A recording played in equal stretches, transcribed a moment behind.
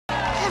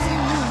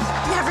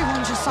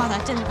just saw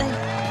that, didn't they?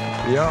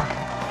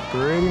 Yeah,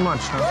 pretty much,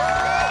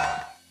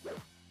 huh?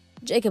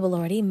 Jacob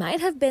Elordi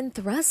might have been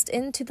thrust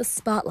into the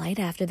spotlight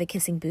after The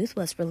Kissing Booth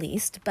was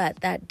released,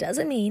 but that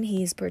doesn't mean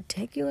he's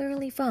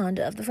particularly fond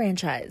of the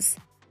franchise.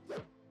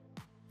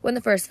 When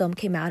the first film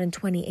came out in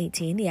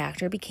 2018, the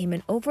actor became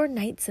an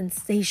overnight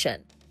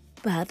sensation.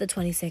 But the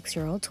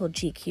 26-year-old told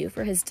GQ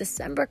for his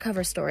December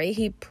cover story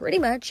he pretty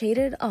much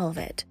hated all of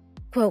it.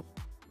 Quote,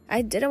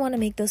 "I didn't want to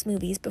make those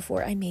movies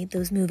before I made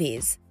those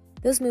movies.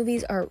 Those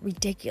movies are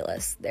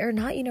ridiculous. They're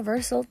not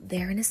universal,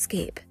 they're an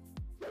escape."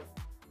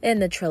 In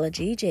the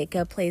trilogy,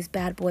 Jacob plays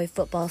bad boy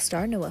football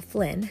star Noah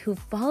Flynn, who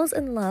falls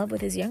in love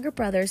with his younger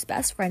brother's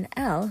best friend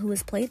Elle, who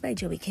is played by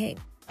Joey King.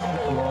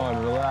 Come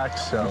on,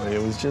 relax, Sally.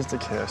 It was just a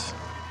kiss.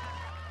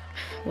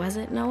 Was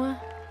it, Noah?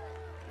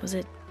 Was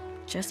it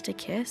just a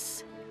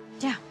kiss?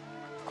 Yeah,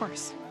 of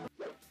course.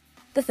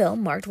 The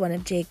film marked one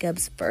of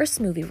Jacob's first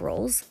movie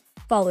roles.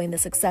 Following the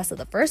success of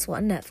the first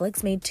one,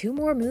 Netflix made 2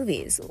 more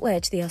movies,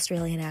 which the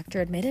Australian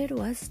actor admitted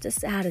was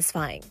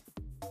dissatisfying.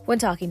 When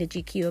talking to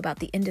GQ about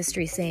the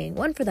industry saying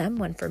one for them,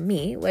 one for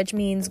me, which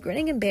means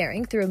grinning and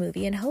bearing through a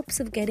movie in hopes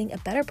of getting a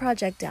better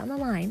project down the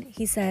line,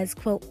 he says,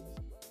 quote,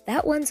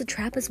 "That one's a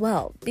trap as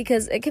well,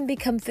 because it can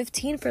become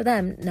 15 for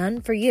them,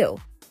 none for you.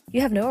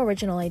 You have no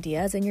original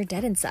ideas and you're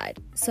dead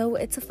inside, so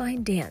it's a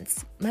fine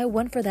dance. My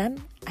one for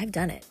them, I've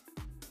done it."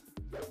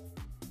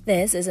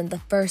 This isn't the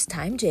first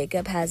time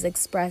Jacob has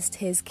expressed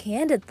his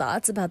candid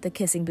thoughts about the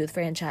Kissing Booth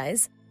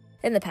franchise.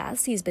 In the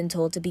past, he's been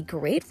told to be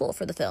grateful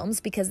for the films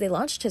because they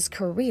launched his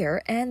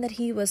career and that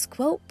he was,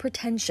 quote,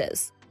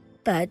 pretentious.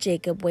 But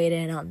Jacob weighed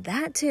in on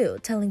that too,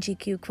 telling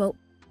GQ, quote,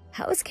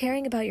 "How is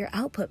caring about your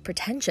output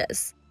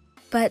pretentious?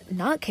 But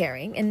not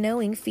caring and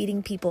knowing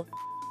feeding people,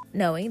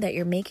 knowing that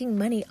you're making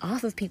money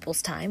off of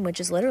people's time, which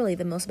is literally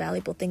the most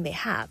valuable thing they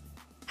have.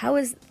 How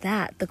is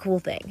that the cool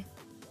thing?"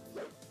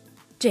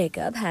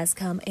 Jacob has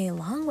come a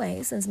long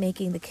way since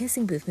making the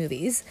Kissing Booth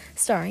movies,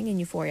 starring in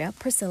Euphoria,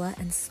 Priscilla,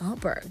 and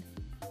Saltburn.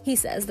 He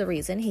says the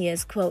reason he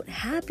is, quote,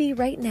 happy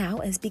right now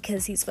is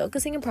because he's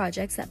focusing on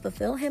projects that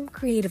fulfill him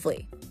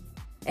creatively.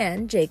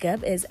 And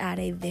Jacob is at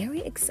a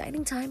very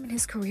exciting time in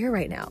his career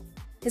right now.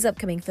 His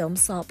upcoming film,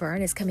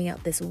 Saltburn, is coming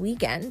out this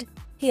weekend.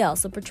 He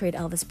also portrayed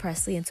Elvis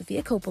Presley in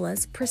Sofia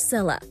Coppola's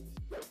Priscilla.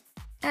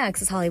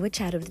 Access Hollywood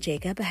chatted with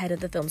Jacob ahead of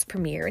the film's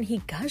premiere, and he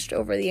gushed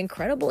over the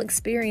incredible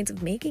experience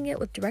of making it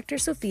with director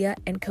Sofia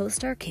and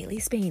co-star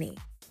Kaylee Spaney.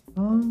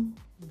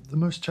 The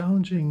most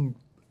challenging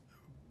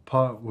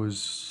part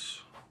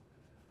was,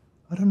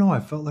 I don't know, I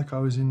felt like I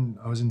was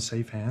in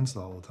safe hands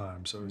the whole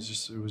time. So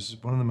it was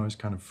one of the most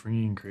kind of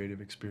freeing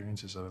creative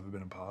experiences I've ever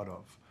been a part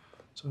of.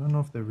 So I don't know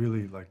if they're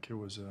really like, it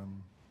was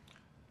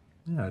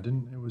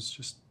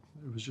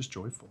just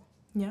joyful.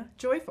 Yeah,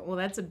 joyful. Well,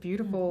 that's a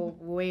beautiful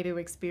way to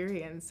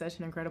experience such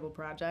an incredible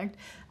project.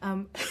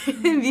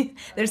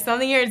 There's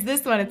something here. It's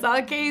this one. It's all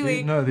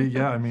Kaylee.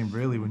 I mean,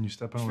 really, when you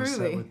step on a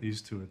set with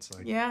these two, it's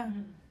like, yeah,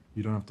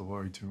 you don't have to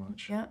worry too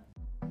much. Yeah.